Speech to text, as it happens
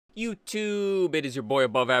YouTube, it is your boy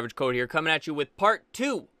Above Average Code here, coming at you with part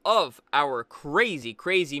 2 of our crazy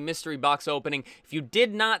mystery box opening. If you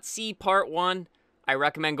did not see part 1, I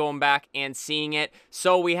recommend going back and seeing it.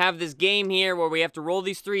 So we have this game here where we have to roll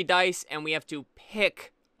these 3 dice and we have to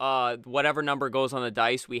pick whatever number goes on the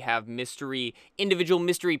dice. We have individual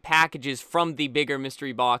mystery packages from the bigger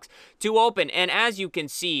mystery box to open. And as you can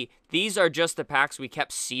see, these are just the packs we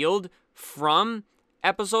kept sealed from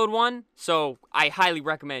episode 1, so I highly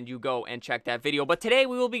recommend you go and check that video. But today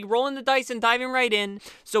we will be rolling the dice and diving right in.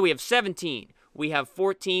 So we have 17, we have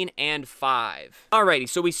 14, and 5. Alrighty,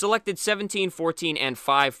 so we selected 17, 14, and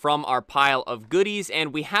 5 from our pile of goodies,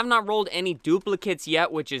 and we have not rolled any duplicates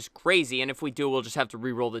yet, which is crazy, and if we do, we'll just have to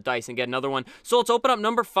re-roll the dice and get another one. So let's open up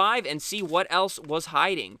number 5 and see what else was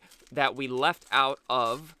hiding that we left out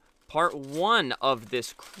of part 1 of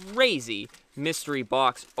this crazy mystery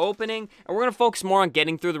box opening. And we're going to focus more on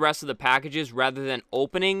getting through the rest of the packages rather than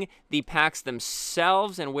opening the packs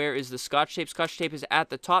themselves. And where is the scotch tape? Scotch tape is at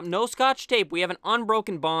the top. No scotch tape. We have an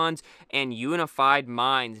Unbroken Bonds and Unified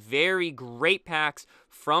Minds. Very great packs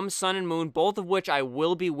from Sun and Moon, both of which I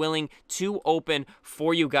will be willing to open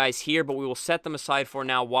for you guys here, but we will set them aside for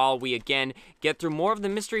now while we again get through more of the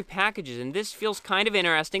mystery packages. And this feels kind of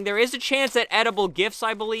interesting. There is a chance at edible gifts,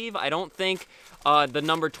 I believe. I don't think the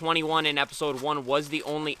number 21 in episode 1 was the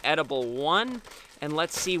only edible one. And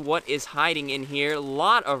let's see what is hiding in here. A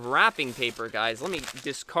lot of wrapping paper, guys. Let me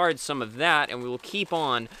discard some of that, and we will keep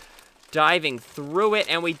on diving through it.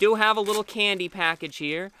 And we do have a little candy package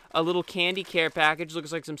here, a little candy care package.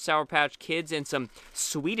 Looks like some Sour Patch Kids and some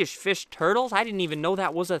Swedish Fish Turtles. I didn't even know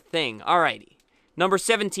that was a thing. Alrighty, number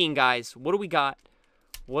 17, guys. What do we got?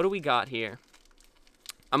 What do we got here?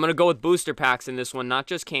 I'm gonna go with booster packs in this one, not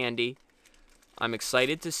just candy. I'm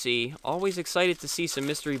excited to see, always excited to see some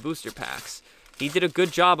mystery booster packs. He did a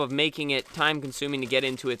good job of making it time-consuming to get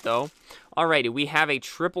into it, though. Alrighty, we have a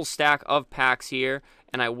triple stack of packs here,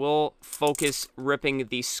 and I will focus ripping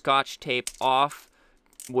the scotch tape off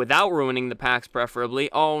without ruining the packs,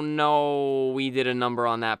 preferably. Oh, no, we did a number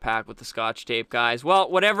on that pack with the scotch tape, guys. Well,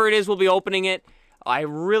 whatever it is, we'll be opening it. I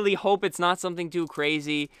really hope it's not something too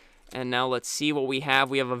crazy. And now let's see what we have.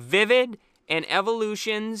 We have a Vivid and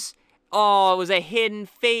Evolutions. Oh, it was a Hidden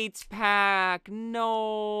Fates pack.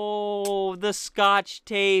 No, the scotch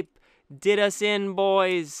tape did us in,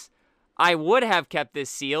 boys. I would have kept this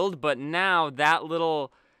sealed, but now that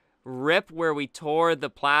little rip where we tore the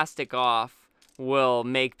plastic off will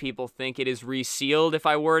make people think it is resealed if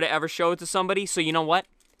I were to ever show it to somebody. So you know what?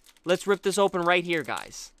 Let's rip this open right here,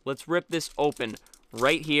 guys. Let's rip this open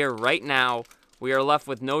right here, right now. We are left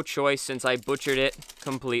with no choice since I butchered it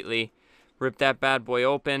completely. Rip that bad boy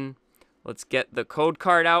open. Let's get the code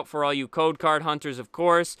card out for all you code card hunters, of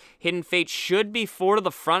course. Hidden Fate should be 4 to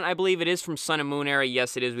the front. I believe it is from Sun and Moon era.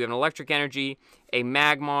 Yes, it is. We have an Electric Energy, a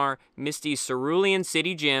Magmar, Misty's Cerulean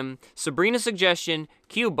City Gym, Sabrina Suggestion,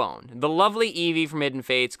 Cubone, the lovely Eevee from Hidden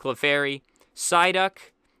Fates, Clefairy, Psyduck,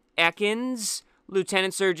 Ekans,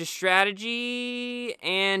 Lieutenant Surge's Strategy,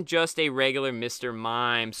 and just a regular Mr.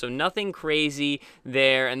 Mime. So nothing crazy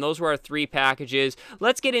there, and those were our 3 packages.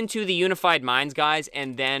 Let's get into the Unified Minds, guys,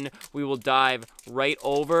 and then we will dive right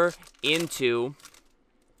over into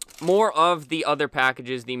more of the other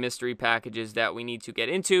packages, the mystery packages that we need to get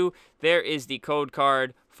into. There is the code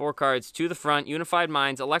card, 4 cards to the front, Unified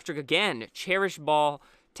Minds, Electric again, Cherish Ball,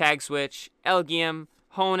 Tag Switch, Elgium,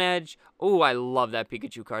 Honedge. Oh, I love that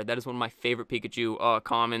Pikachu card. That is one of my favorite Pikachu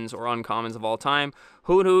commons or uncommons of all time.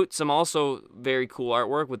 Hoot Hoot, some also very cool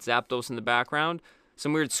artwork with Zapdos in the background.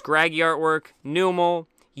 Some weird Scraggy artwork. Numel,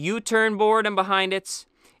 U-turn board, and behind it,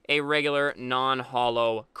 a regular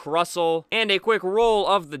non-hollow Crustle. And a quick roll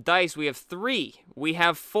of the dice. We have 3. We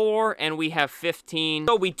have 4, and we have 15.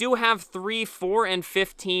 So we do have 3, 4, and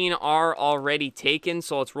 15 are already taken.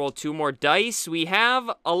 So let's roll 2 more dice. We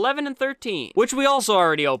have 11 and 13, which we also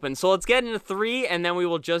already opened. So let's get into 3, and then we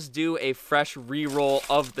will just do a fresh re-roll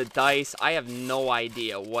of the dice. I have no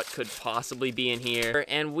idea what could possibly be in here.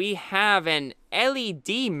 And we have an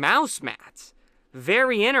LED mouse mat.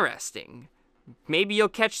 Very interesting. Maybe you'll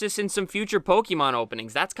catch this in some future Pokemon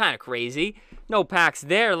openings. That's kind of crazy. No packs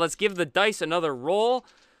there. Let's give the dice another roll.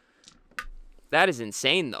 That is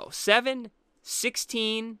insane, though. 7,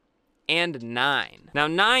 16, and 9. Now,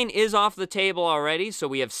 9 is off the table already, so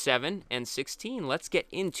we have 7 and 16. Let's get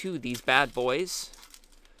into these bad boys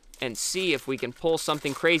and see if we can pull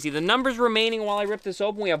something crazy. The numbers remaining while I rip this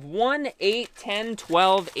open, we have 1, 8, 10,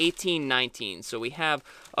 12, 18, 19. So we have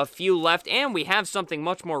a few left, and we have something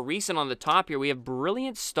much more recent on the top here. We have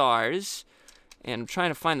Brilliant Stars, And I'm trying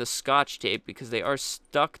to find the scotch tape because they are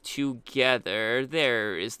stuck together.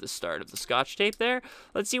 There is the start of the scotch tape there.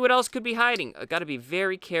 Let's see what else could be hiding. I got to be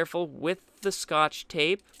very careful with the scotch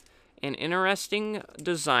tape. An interesting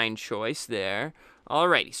design choice there.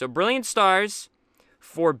 Alrighty, so Brilliant Stars,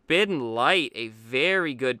 Forbidden Light, a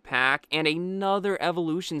very good pack, and another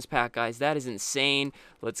Evolutions pack, guys. That is insane.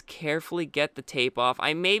 Let's carefully get the tape off.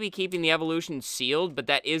 I may be keeping the Evolutions sealed, but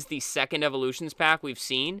that is the second Evolutions pack we've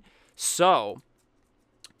seen. So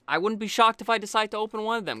I wouldn't be shocked if I decide to open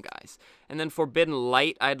one of them, guys. And then Forbidden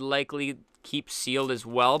Light, I'd likely keep sealed as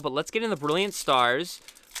well. But let's get in the Brilliant Stars.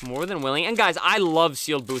 More than willing. And guys, I love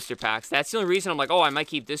sealed booster packs. That's the only reason I'm like, oh, I might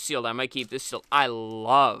keep this sealed. I might keep this sealed. I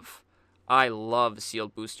love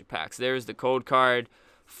sealed booster packs. There's the code card.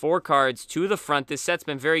 4 cards to the front. This set's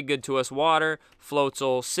been very good to us. Water,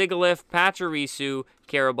 Floatzel, Sigilyph, Pachirisu,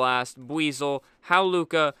 Karrablast, Buizel,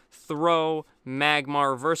 Howluka, Throw,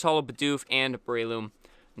 Magmar, Reverse Holo Bidoof, and Breloom.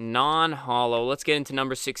 Non-holo. Let's get into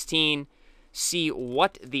number 16. See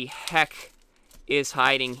what the heck is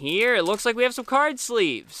hiding here. It looks like we have some card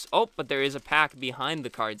sleeves. Oh, but there is a pack behind the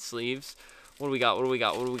card sleeves. What do we got? What do we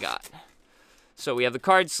got? What do we got? So we have the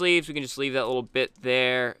card sleeves. We can just leave that little bit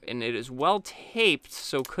there. And it is well taped.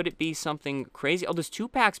 So could it be something crazy? Oh, there's 2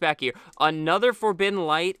 packs back here. Another Forbidden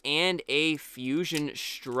Light and a Fusion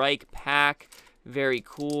Strike pack. Very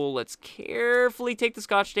cool. Let's carefully take the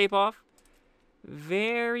scotch tape off.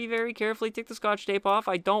 Very, very carefully take the scotch tape off.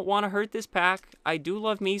 I don't want to hurt this pack. I do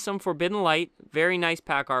love me some Forbidden Light. Very nice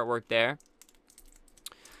pack artwork there.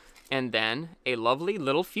 And then a lovely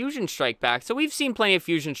little Fusion Strike pack. So we've seen plenty of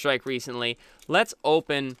Fusion Strike recently. Let's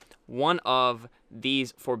open one of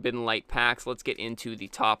these Forbidden Light packs. Let's get into the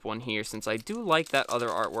top one here since I do like that other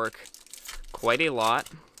artwork quite a lot.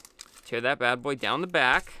 Tear that bad boy down the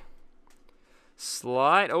back.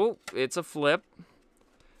 Slide. Oh, it's a flip.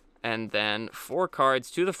 And then 4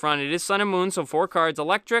 cards to the front. It is Sun and Moon, so 4 cards.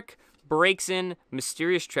 Electric, Breaks In,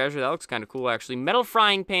 Mysterious Treasure. That looks kind of cool, actually. Metal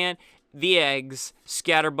Frying Pan, The Eggs,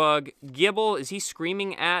 Scatterbug, Gibble. Is he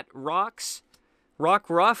screaming at rocks?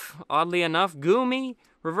 Rockruff, oddly enough. Goomy,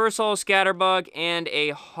 Reverse Holo Scatterbug, and a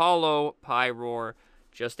Holo Pyroar.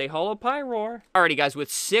 Just a Holo Pyroar. Alrighty, guys,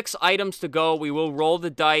 with 6 items to go, we will roll the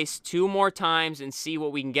dice 2 more times and see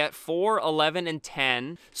what we can get. 4, 11, and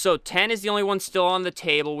 10. So 10 is the only one still on the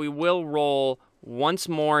table. We will roll once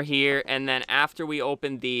more here, and then after we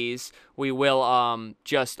open these, we will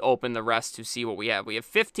just open the rest to see what we have. We have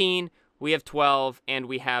 15, we have 12, and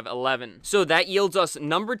we have 11. So that yields us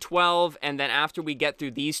number 12, and then after we get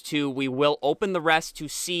through these 2, we will open the rest to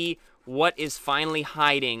see what is finally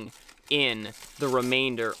hiding in the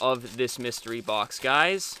remainder of this mystery box,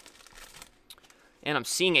 guys. And I'm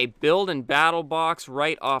seeing a build and battle box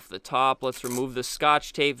right off the top. Let's remove the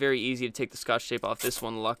scotch tape. Very easy to take the scotch tape off this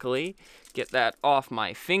one, luckily. Get that off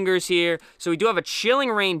my fingers here. So we do have a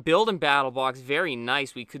Chilling Reign build and battle box. Very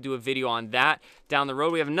nice. We could do a video on that down the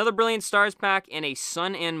road. We have another Brilliant Stars pack and a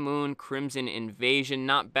Sun and Moon Crimson Invasion.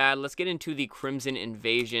 Not bad. Let's get into the Crimson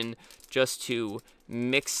Invasion just to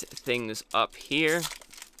mix things up here.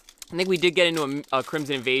 I think we did get into a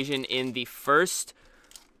Crimson Invasion in the first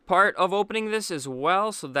part of opening this as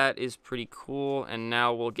well, so that is pretty cool. And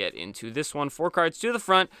now we'll get into this one. 4 cards to the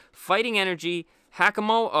front. Fighting Energy,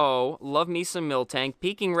 Hakamo-O, Love Me Some Miltank,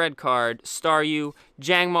 Peeking Red Card, Staryu,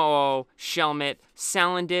 Jangmo-O, Shelmet,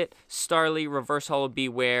 Salandit, Starly, Reverse Holo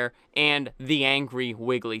Beware, and the Angry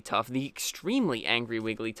Wigglytuff, the extremely angry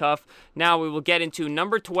Wigglytuff. Now we will get into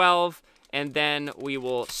number 12, and then we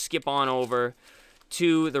will skip on over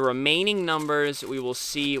to the remaining numbers. We will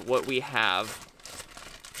see what we have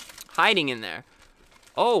hiding in there.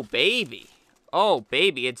 Oh, baby. Oh,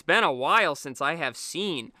 baby. It's been a while since I have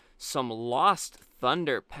seen some Lost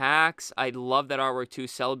Thunder packs. I love that artwork too.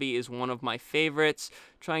 Celebi is one of my favorites.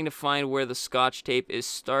 Trying to find where the scotch tape is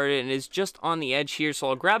started, and it's just on the edge here. So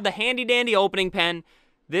I'll grab the handy dandy opening pen.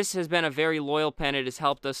 This has been a very loyal pen. It has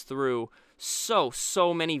helped us through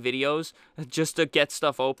so many videos just to get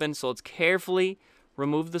stuff open. So let's carefully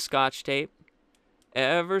remove the scotch tape,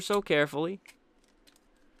 ever so carefully,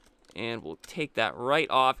 and we'll take that right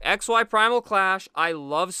off. XY Primal Clash, I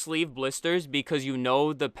love sleeve blisters because you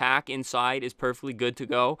know the pack inside is perfectly good to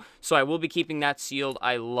go, so I will be keeping that sealed.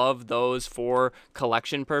 I love those for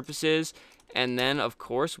collection purposes. And then, of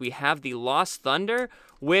course, we have the Lost Thunder,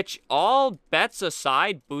 which, all bets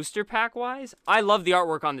aside, booster pack-wise, I love the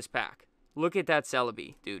artwork on this pack. Look at that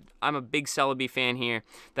Celebi, dude. I'm a big Celebi fan here.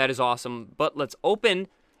 That is awesome. But let's open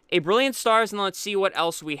a Brilliant Stars, and let's see what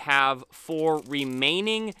else we have for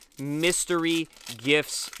remaining mystery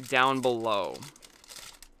gifts down below.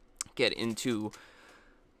 Get into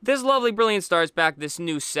This lovely Brilliant Stars pack, this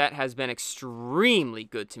new set has been extremely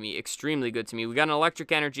good to me. Extremely good to me. We got an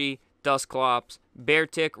Electric Energy, Dusclops,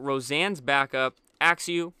 Beartic, Roseanne's Backup,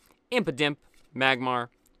 Axew, Impidimp, Magmar,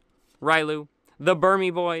 Railu, the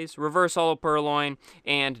Burmy Boys, Reverse Holo Purloin,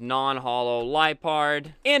 and Non-Holo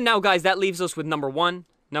Liepard. And now, guys, that leaves us with number 1,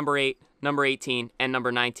 number 8, number 18, and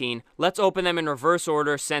number 19. Let's open them in reverse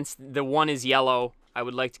order since the one is yellow. I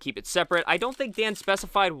would like to keep it separate. I don't think Dan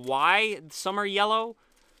specified why some are yellow.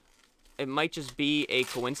 It might just be a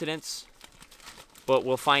coincidence, but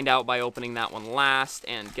we'll find out by opening that one last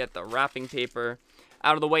and get the wrapping paper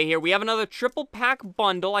out of the way here. We have another triple pack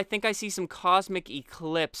bundle. I think I see some Cosmic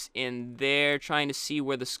Eclipse in there, trying to see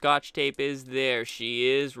where the Scotch tape is. There she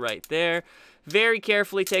is, right there. Very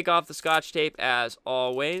carefully take off the Scotch tape, as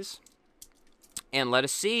always. And let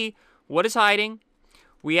us see what is hiding.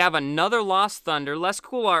 We have another Lost Thunder. Less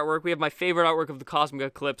cool artwork. We have my favorite artwork of the Cosmic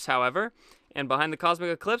Eclipse, however. And behind the Cosmic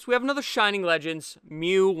Eclipse, we have another Shining Legends.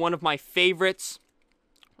 Mew, one of my favorites,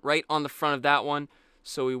 right on the front of that one.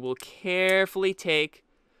 So we will carefully take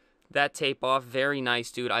that tape off. Very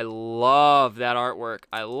nice, dude. I love that artwork.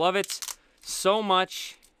 I love it so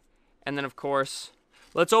much. And then, of course,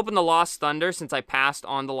 let's open the Lost Thunder, since I passed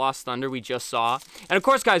on the Lost Thunder we just saw. And, of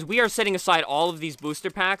course, guys, we are setting aside all of these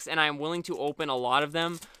booster packs, and I am willing to open a lot of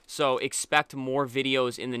them. So expect more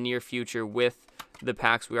videos in the near future with the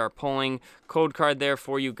packs we are pulling. Code card there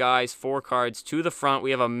for you guys. 4 cards to the front.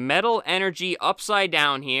 We have a Metal Energy upside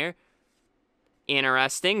down here.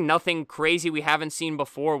 Interesting. Nothing crazy we haven't seen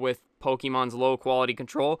before with Pokemon's low quality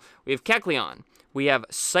control. We have Kecleon. We have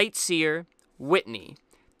Sightseer, Whitney,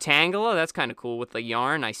 Tangela. That's kind of cool with the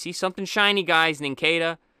yarn. I see something shiny, guys.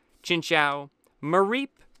 Nincada, Chinchou, Mareep,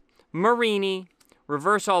 Marini,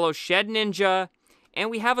 Reverse Holo Shed Ninja, and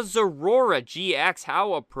we have a Zorora GX.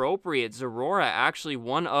 How appropriate. Zorora, actually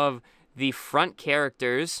one of the front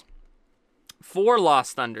characters for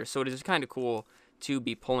Lost Thunder. So it is kind of cool to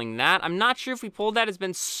be pulling that. I'm not sure if we pulled that. It's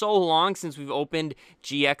been so long since we've opened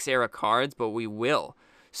GX era cards, but we will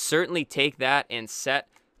certainly take that and set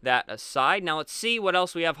that aside. Now let's see what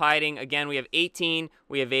else we have hiding. Again, we have 18,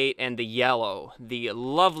 we have 8, and the yellow. The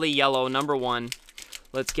lovely yellow, number 1.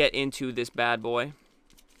 Let's get into this bad boy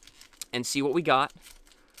and see what we got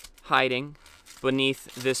hiding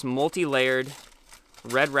beneath this multi-layered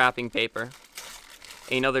red wrapping paper.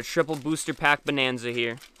 Another triple booster pack bonanza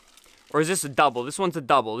here. Or is this a double? This one's a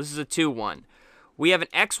double. This is a 2-1. We have an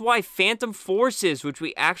XY Phantom Forces, which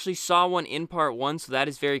we actually saw one in part 1, so that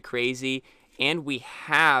is very crazy. And we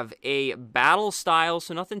have a battle style,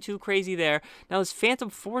 so nothing too crazy there. Now, this Phantom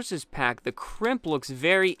Forces pack, the crimp looks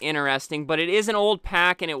very interesting, but it is an old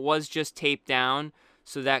pack, and it was just taped down,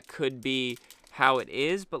 so that could be how it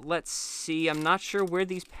is. But let's see. I'm not sure where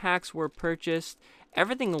these packs were purchased.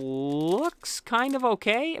 Everything looks kind of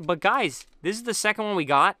okay, but guys, this is the second one we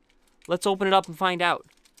got. Let's open it up and find out.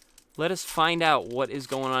 Let us find out what is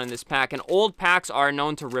going on in this pack. And old packs are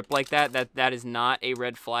known to rip like that. That is not a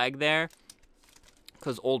red flag there,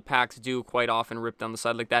 because old packs do quite often rip down the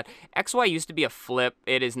side like that. XY used to be a flip.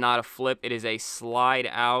 It is not a flip. It is a slide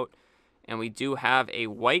out. And we do have a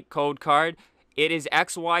white code card. It is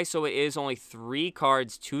XY, so it is only 3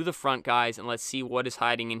 cards to the front, guys. And let's see what is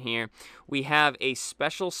hiding in here. We have a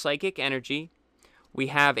Special Psychic Energy. We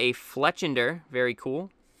have a Fletchinder. Very cool.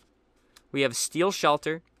 We have Steel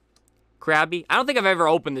Shelter. Krabby. I don't think I've ever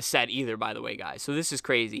opened the set either, by the way, guys. So this is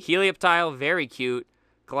crazy. Helioptile. Very cute.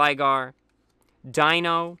 Gligar.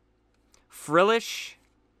 Dino, Frillish,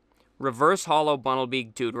 Reverse Holo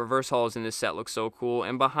Bunnelby. Dude, Reverse Holos in this set look so cool.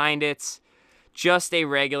 And behind it's just a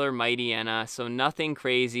regular Mightyena. So nothing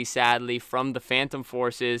crazy, sadly, from the Phantom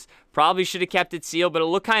Forces. Probably should have kept it sealed, but it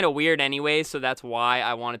looked kind of weird anyway, so that's why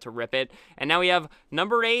I wanted to rip it. And now we have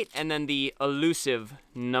number 8 and then the elusive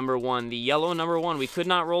number 1. The yellow number 1. We could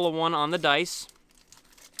not roll a 1 on the dice.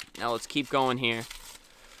 Now let's keep going here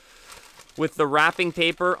with the wrapping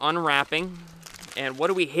paper unwrapping. And what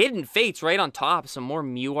do we? Hidden Fates right on top. Some more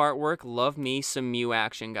Mew artwork. Love me some Mew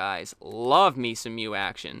action, guys. Love me some Mew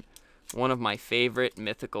action. One of my favorite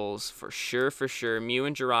mythicals, for sure, for sure. Mew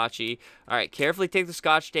and Jirachi. All right, carefully take the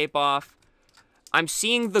Scotch tape off. I'm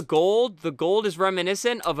seeing the gold. The gold is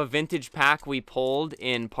reminiscent of a vintage pack we pulled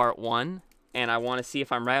in part 1. And I want to see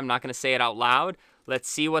if I'm right. I'm not going to say it out loud. Let's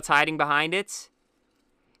see what's hiding behind it.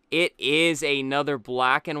 It is another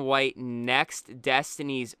black and white Next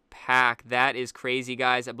Destinies pack. That is crazy,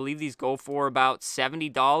 guys. I believe these go for about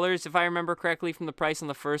 $70, if I remember correctly from the price on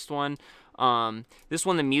the first one. This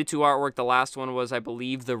one, the Mewtwo artwork. The last one was, I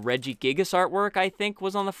believe, the Regigigas artwork, I think,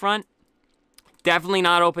 was on the front. Definitely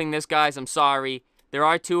not opening this, guys. I'm sorry. There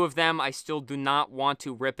are 2 of them. I still do not want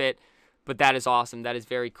to rip it. But that is awesome. That is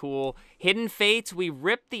very cool. Hidden Fates, we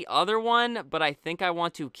ripped the other one, but I think I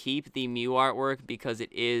want to keep the Mew artwork because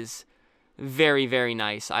it is very, very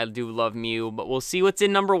nice. I do love Mew, but we'll see what's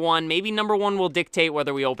in number 1. Maybe number 1 will dictate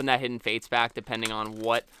whether we open that Hidden Fates pack, depending on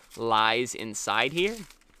what lies inside here.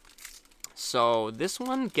 So this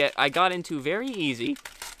one I got into very easy.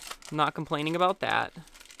 Not complaining about that.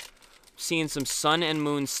 Seeing some Sun and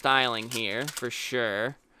Moon styling here for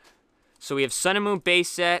sure. So we have Sun and Moon base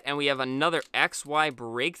set, and we have another XY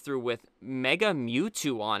breakthrough with Mega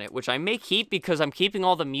Mewtwo on it, which I may keep because I'm keeping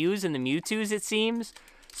all the Mews and the Mewtwo's, it seems.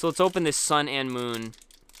 So let's open this Sun and Moon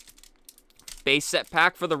base set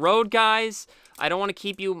pack for the road, guys. I don't want to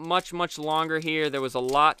keep you much longer here. There was a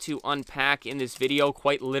lot to unpack in this video,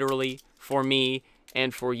 quite literally, for me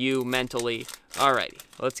and for you mentally. Alrighty,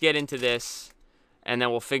 let's get into this, and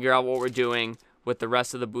then we'll figure out what we're doing with the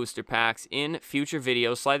rest of the booster packs in future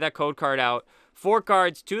videos. Slide that code card out. 4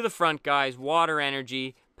 cards to the front, guys. Water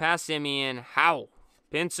Energy, Passimian, Howl,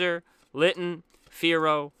 Pinsir, Litten,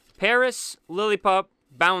 Fearow, Paris, Lillipup,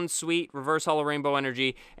 Bound Sweet, Reverse Hollow Rainbow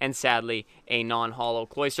Energy, and sadly, a non-hollow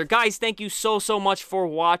Cloyster. Guys, thank you so much for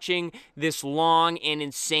watching this long and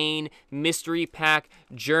insane mystery pack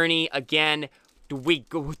journey. Again, we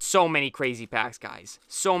go with so many crazy packs, guys.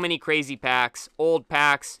 So many crazy packs. Old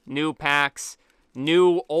packs,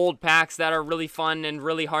 new old packs that are really fun and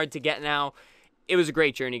really hard to get now. It was a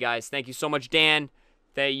great journey, guys. Thank you so much, Dan.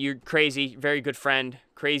 That you're crazy, very good friend,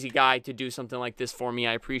 crazy guy to do something like this for me.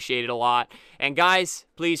 I appreciate it a lot. And guys,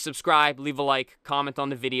 please subscribe, leave a like, comment on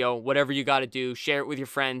the video, whatever you got to do. Share it with your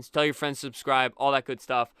friends, tell your friends to subscribe, all that good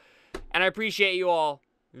stuff. And I appreciate you all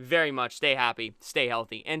very much. Stay happy, stay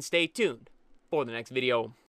healthy, and stay tuned for the next video.